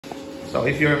So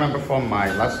if you remember from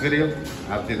my last video,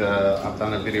 I've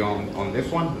done a video on this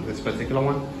one, this particular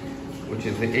one, which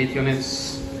is the 8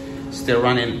 units, still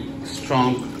running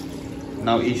strong,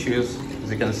 no issues,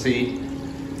 as you can see.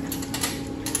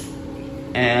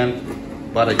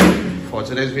 But again, for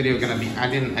today's video, we're going to be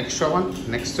adding an extra one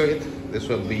next to it. This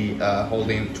will be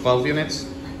holding 12 units,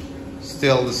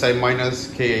 still the same miners,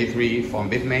 KA3 from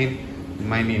Bitmain,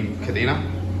 mining Kadena.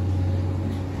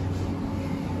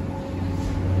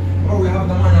 Oh, we have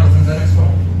the miners in the next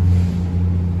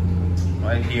one.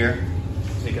 Right here,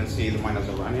 as you can see, the miners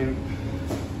are running.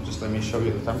 Just let me show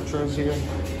you the temperatures here.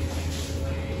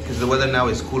 Because the weather now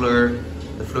is cooler,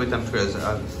 the fluid temperature is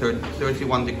at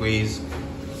 31 degrees.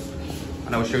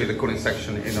 And I will show you the cooling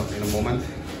section in a moment.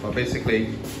 But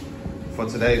basically, for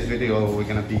today's video, we're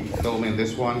going to be filming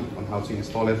this one on how to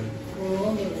install it.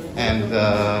 And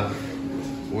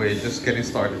we're just getting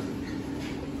started.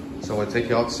 So I'll take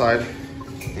you outside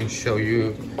and show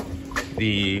you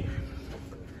the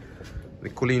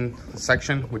cooling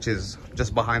section, which is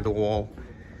just behind the wall.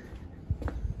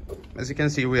 As you can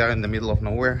see, we are in the middle of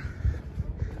nowhere.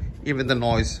 Even the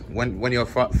noise, when you're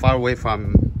far away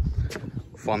from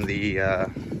the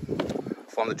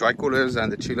dry coolers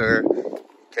and the chiller, you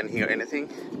can't hear anything.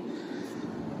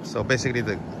 So basically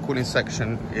the cooling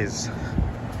section is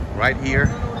right here.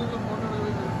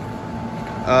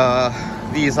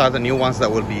 These are the new ones that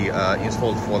will be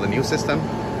installed for the new system.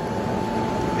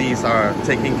 These are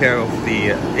taking care of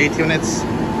the 8 units.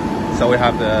 So we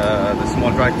have the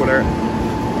small dry cooler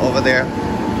over there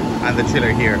and the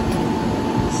chiller here.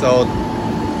 So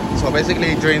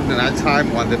basically during the night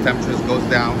time, when the temperatures goes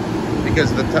down,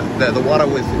 because the water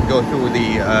will go through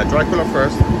the dry cooler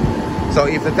first. So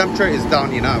if the temperature is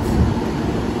down enough,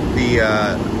 the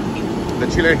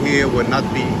chiller here will not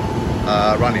be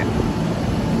running.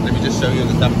 Let me just show you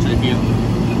the temperature here.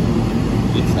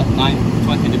 It's at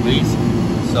 20 degrees.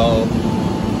 So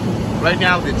right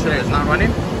now the chiller is not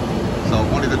running. So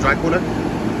only the dry cooler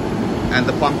and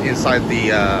the pump inside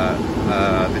the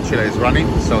chiller is running.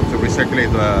 So to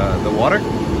recirculate the water.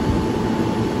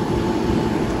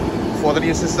 For the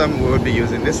new system, we will be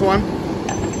using this one,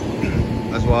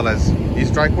 as well as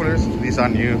these dry coolers. These are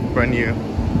new, brand new.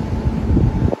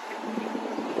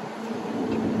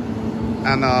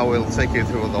 And we'll take you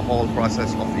through the whole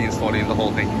process of installing the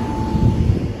whole thing.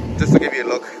 Just to give you a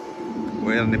look,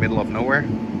 we're in the middle of nowhere.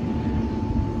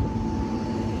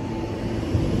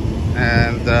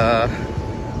 And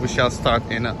we shall start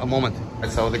in a moment.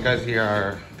 So the guys here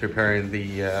are preparing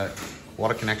the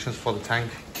water connections for the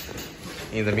tank.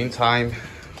 In the meantime,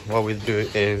 what we'll do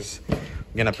is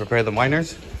we're gonna prepare the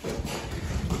miners.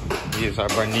 These are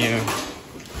brand new.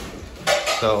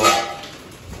 So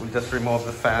we'll just remove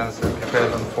the fans and prepare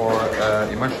them for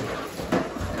immersion.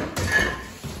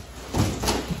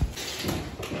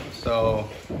 So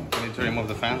we need to remove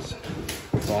the fans,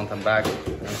 mount them back,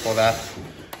 and for that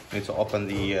we need to open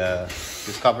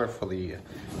this cover for the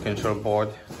control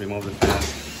board, remove the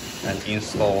fans, and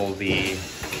install the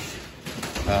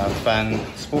fan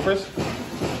spoofers.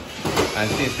 And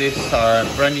since these are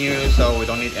brand new, so we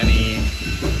don't need any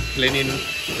cleaning,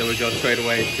 they will go straight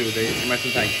away to the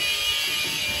immersion tank.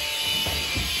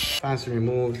 Fans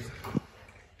removed,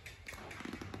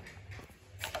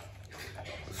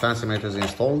 fan emitter is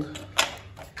installed,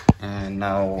 and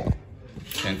now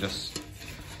you can just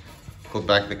put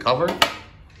back the cover.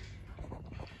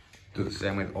 Do the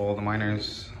same with all the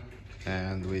miners,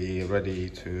 and we're ready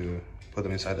to put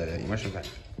them inside the immersion tank.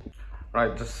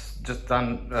 Right, just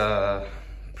done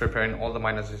preparing all the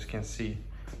miners. As you can see,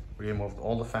 we removed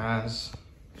all the fans.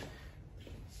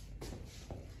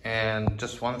 And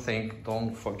just one thing,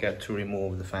 don't forget to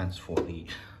remove the fans for the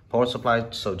power supply.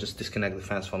 So just disconnect the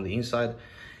fans from the inside.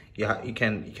 Yeah, you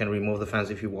can remove the fans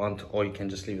if you want, or you can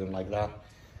just leave them like that.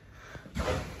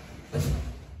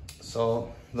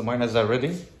 So the miners are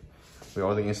ready. We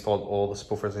already installed all the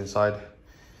spoofers inside,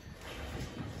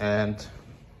 and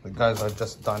the guys are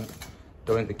just done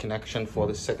doing the connection for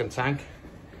the second tank.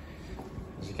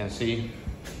 As you can see,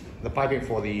 the piping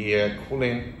for the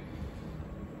cooling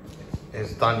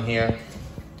is done here,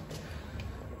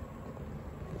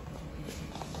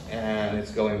 and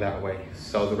it's going that way.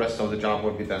 So the rest of the job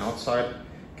will be done outside,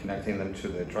 connecting them to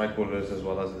the dry coolers as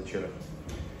well as the chiller.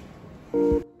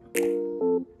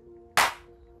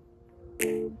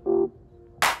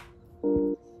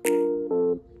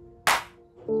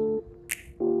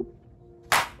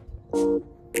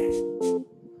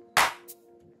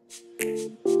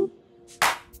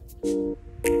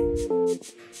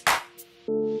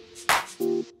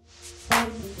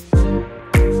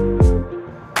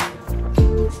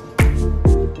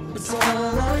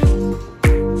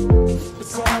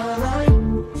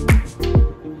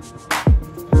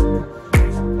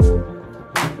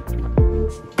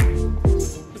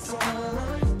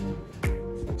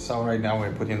 right now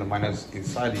we're putting the miners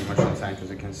inside the immersion tank.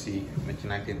 As you can see, we're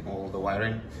connecting all the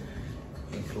wiring,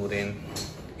 including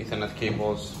Ethernet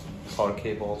cables, power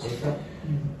cables,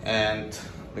 and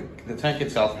the tank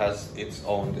itself has its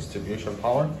own distribution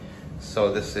power.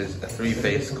 So this is a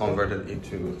 3-phase converted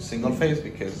into single phase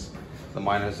because the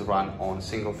miners run on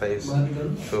single phase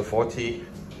 240,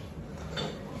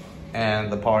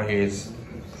 and the power here is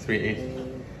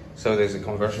 380. So there's a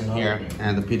conversion here,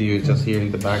 and the PDU is just here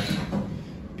in the back.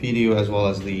 PDU as well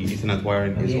as the Ethernet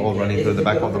wiring is all running through the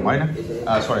back of the miner.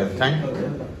 The tank.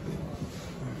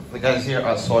 The guys here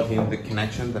are sorting the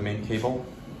connection, the main cable,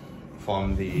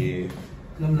 from the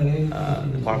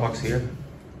power box here,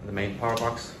 the main power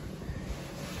box.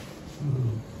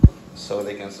 So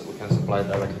we can supply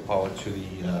direct power to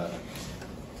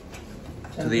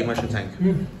the immersion tank.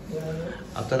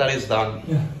 After that is done,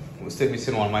 we're still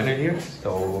missing one miner here,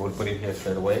 so we'll put it here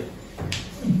straight away.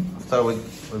 After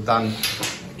we've done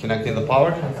connecting the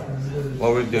power,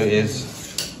 what we'll do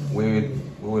is we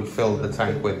will fill the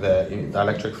tank with the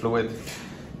electric fluid,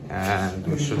 and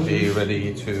we should be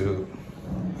ready to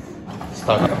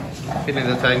start filling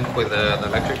the tank with the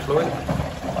electric fluid.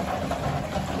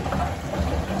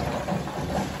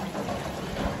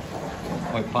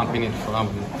 We're pumping it from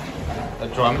a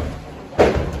drum.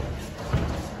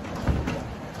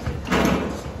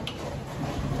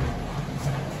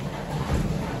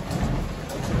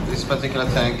 This particular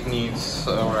tank needs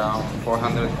around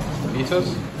 400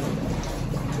 liters.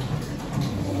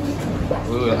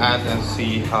 We will add and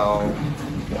see how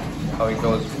it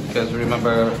goes, because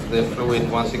remember, the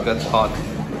fluid, once it gets hot,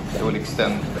 it will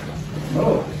extend.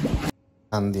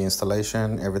 And the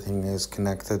installation, everything is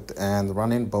connected and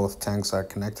running. Both tanks are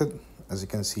connected. As you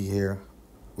can see here,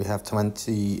 we have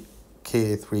 20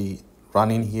 Ka3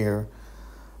 running here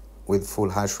with full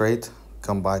hash rate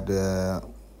combined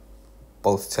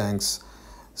both tanks.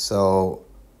 So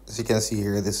as you can see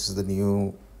here, this is the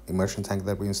new immersion tank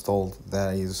that we installed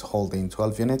that is holding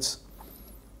 12 units.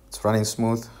 It's running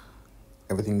smooth,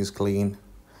 everything is clean.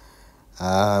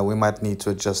 We might need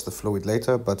to adjust the fluid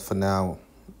later, but for now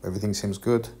everything seems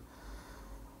good.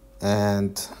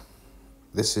 And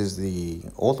this is the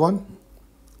old one.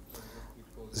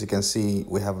 As you can see,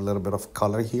 we have a little bit of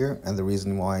color here, and the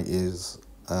reason why is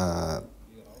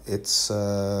it's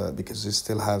because it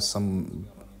still has some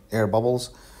air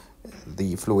bubbles.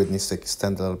 The fluid needs to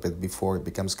extend a little bit before it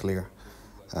becomes clear.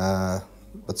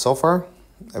 But so far,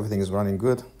 everything is running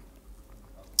good.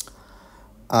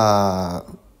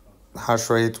 Hash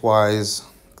rate wise,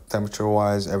 temperature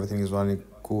wise, everything is running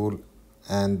cool.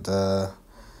 And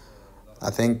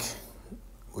I think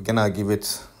we're gonna give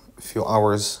it a few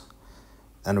hours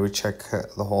and recheck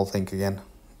the whole thing again.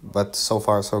 But so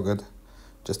far so good.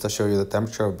 Just to show you the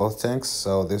temperature of both tanks.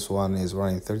 So this one is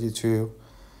running 32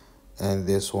 and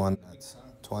this one at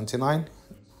 29.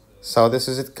 So this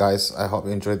is it, guys. I hope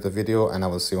you enjoyed the video, and I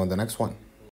will see you on the next one.